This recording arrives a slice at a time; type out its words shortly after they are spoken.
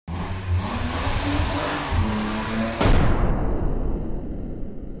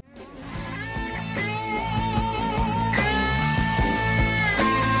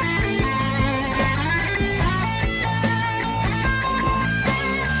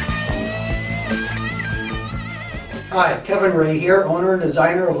Hi, Kevin Ray here, owner and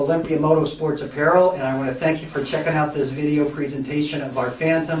designer of Olympia Motorsports Apparel, and I want to thank you for checking out this video presentation of our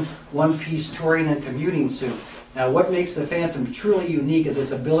Phantom one-piece touring and commuting suit. Now, what makes the Phantom truly unique is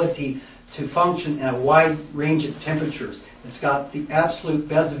its ability to function in a wide range of temperatures. It's got the absolute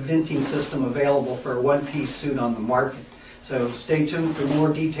best venting system available for a one-piece suit on the market. So stay tuned for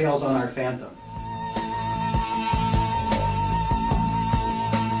more details on our Phantom.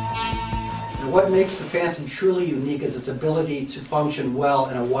 What makes the Phantom truly unique is its ability to function well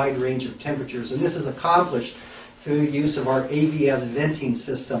in a wide range of temperatures, and this is accomplished through the use of our ABS venting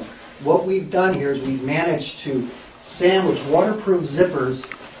system. What we've done here is we've managed to sandwich waterproof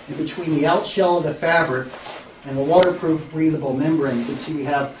zippers in between the outshell of the fabric and the waterproof breathable membrane. You can see we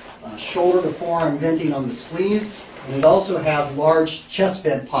have shoulder-to-forearm venting on the sleeves, and it also has large chest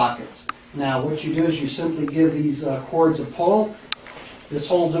vent pockets. Now what you do is you simply give these cords a pull. This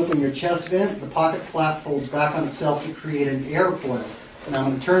holds open your chest vent. The pocket flap folds back on itself to create an airfoil. Now I'm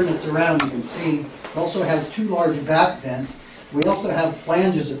going to turn this around. You can see it also has two large back vents. We also have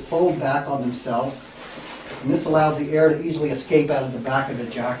flanges that fold back on themselves, and this allows the air to easily escape out of the back of the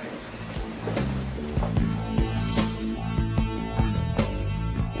jacket.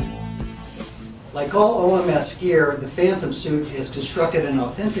 Like all OMS gear, the Phantom suit is constructed in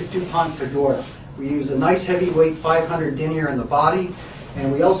authentic DuPont Cordura. We use a nice heavyweight 500 denier in the body, and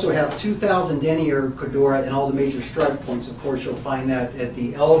we also have 2,000 denier Cordura in all the major strike points. Of course, you'll find that at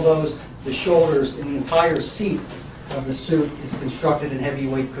the elbows, the shoulders, and the entire seat of the suit is constructed in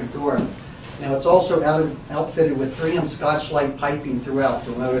heavyweight Cordura. Now, it's also outfitted with 3M Scotch-Lite piping throughout.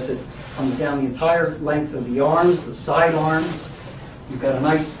 You'll notice it comes down the entire length of the arms, the side arms. You've got a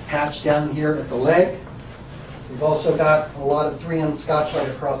nice patch down here at the leg. We've also got a lot of 3M Scotch-Lite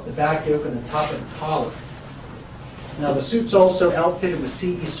across the back yoke and the top of the collar. Now the suit's also outfitted with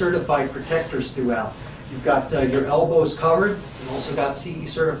CE certified protectors throughout. You've got your elbows covered. You've also got CE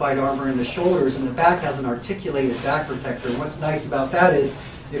certified armor in the shoulders, and the back has an articulated back protector. And what's nice about that is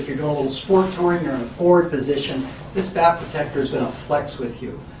if you're doing a little sport touring, you're in a forward position, this back protector is going to flex with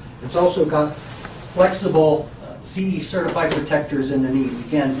you. It's also got flexible CE certified protectors in the knees.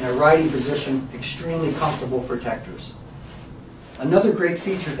 Again, in a riding position, extremely comfortable protectors. Another great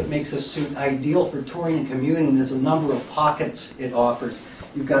feature that makes this suit ideal for touring and commuting is the number of pockets it offers.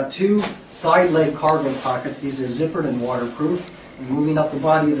 You've got two side leg cargo pockets. These are zippered and waterproof. And moving up the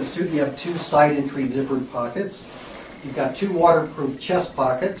body of the suit, you have two side entry zippered pockets. You've got two waterproof chest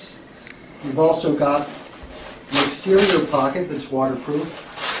pockets. You've also got an exterior pocket that's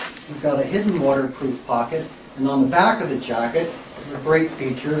waterproof. You've got a hidden waterproof pocket. And on the back of the jacket, a great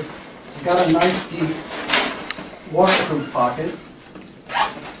feature, you've got a nice deep waterproof pocket.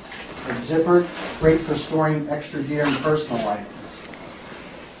 It's zippered, great for storing extra gear and personal items.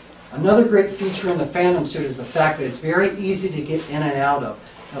 Another great feature in the Phantom suit is the fact that it's very easy to get in and out of.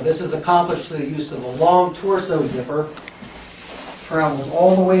 Now this is accomplished through the use of a long torso zipper. Travels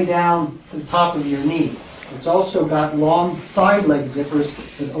all the way down to the top of your knee. It's also got long side leg zippers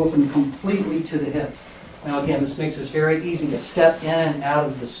that open completely to the hips. Now again, this makes it very easy to step in and out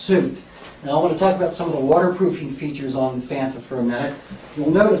of the suit. Now I want to talk about some of the waterproofing features on the Phantom for a minute.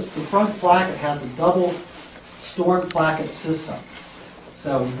 You'll notice the front placket has a double storm placket system.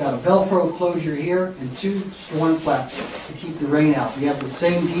 So you've got a Velcro closure here and two storm flaps to keep the rain out. You have the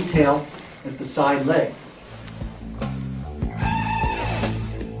same detail at the side leg.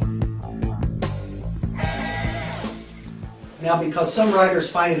 Now, because some riders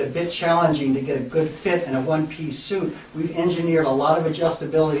find it a bit challenging to get a good fit in a one-piece suit, we've engineered a lot of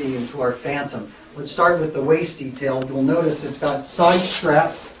adjustability into our Phantom. Let's start with the waist detail. You'll notice it's got side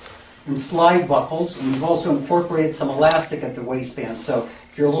straps and slide buckles, and we've also incorporated some elastic at the waistband. So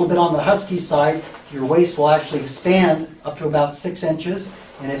if you're a little bit on the husky side, your waist will actually expand up to about 6 inches,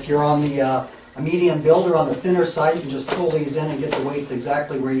 and if you're on the a medium build or on the thinner side, you can just pull these in and get the waist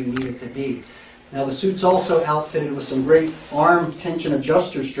exactly where you need it to be. Now the suit's also outfitted with some great arm tension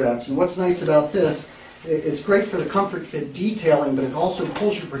adjuster straps, and what's nice about this, it's great for the comfort fit detailing, but it also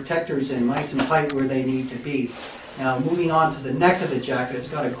pulls your protectors in nice and tight where they need to be. Now moving on to the neck of the jacket, it's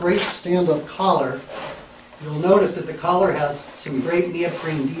got a great stand-up collar. You'll notice that the collar has some great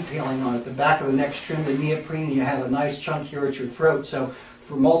neoprene detailing on it. The back of the neck's trimmed with neoprene, and you have a nice chunk here at your throat, so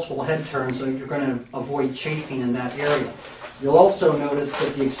for multiple head turns, so you're going to avoid chafing in that area. You'll also notice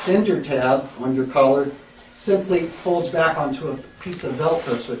that the extender tab on your collar simply folds back onto a piece of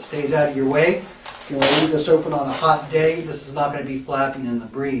Velcro so it stays out of your way. If you want to leave this open on a hot day, this is not going to be flapping in the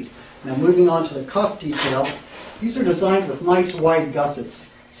breeze. Now moving on to the cuff detail, these are designed with nice wide gussets.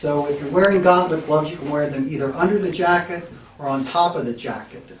 So if you're wearing gauntlet gloves, you can wear them either under the jacket or on top of the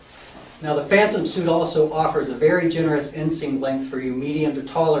jacket. Now the Phantom suit also offers a very generous inseam length for you medium to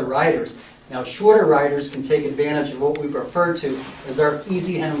taller riders. Now shorter riders can take advantage of what we refer to as our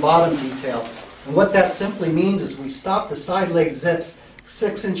easy hem bottom detail. And what that simply means is we stop the side leg zips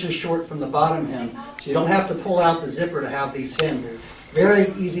 6 inches short from the bottom hem, so you don't have to pull out the zipper to have these hemmed.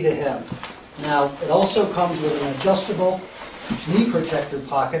 Very easy to hem. Now it also comes with an adjustable knee protector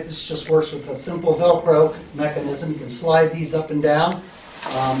pocket. This just works with a simple Velcro mechanism. You can slide these up and down.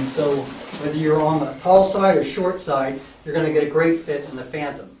 So whether you're on the tall side or short side, you're going to get a great fit in the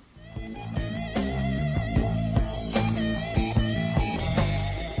Phantom.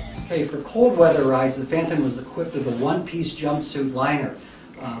 Okay, for cold weather rides, the Phantom was equipped with a one-piece jumpsuit liner.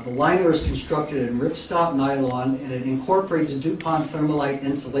 The liner is constructed in ripstop nylon, and it incorporates DuPont Thermolite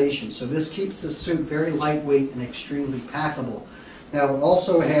insulation. So this keeps the suit very lightweight and extremely packable. Now it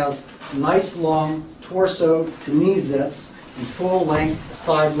also has nice long torso to knee zips and full-length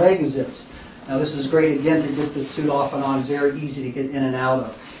side leg zips. Now this is great again to get this suit off and on. It's very easy to get in and out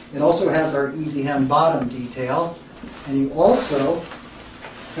of. It also has our easy hem bottom detail, and you also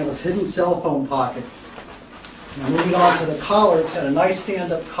have this hidden cell phone pocket. Now moving on to the collar, it's got a nice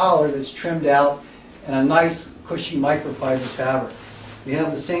stand-up collar that's trimmed out and a nice cushy microfiber fabric. We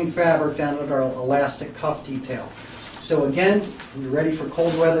have the same fabric down at our elastic cuff detail. So again, when you're ready for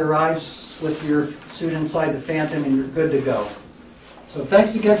cold weather rides, slip your suit inside the Phantom and you're good to go. So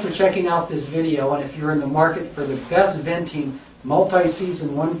thanks again for checking out this video, and if you're in the market for the best venting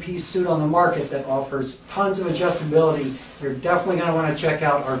multi-season one-piece suit on the market that offers tons of adjustability, you're definitely going to want to check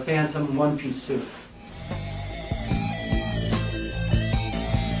out our Phantom one-piece suit.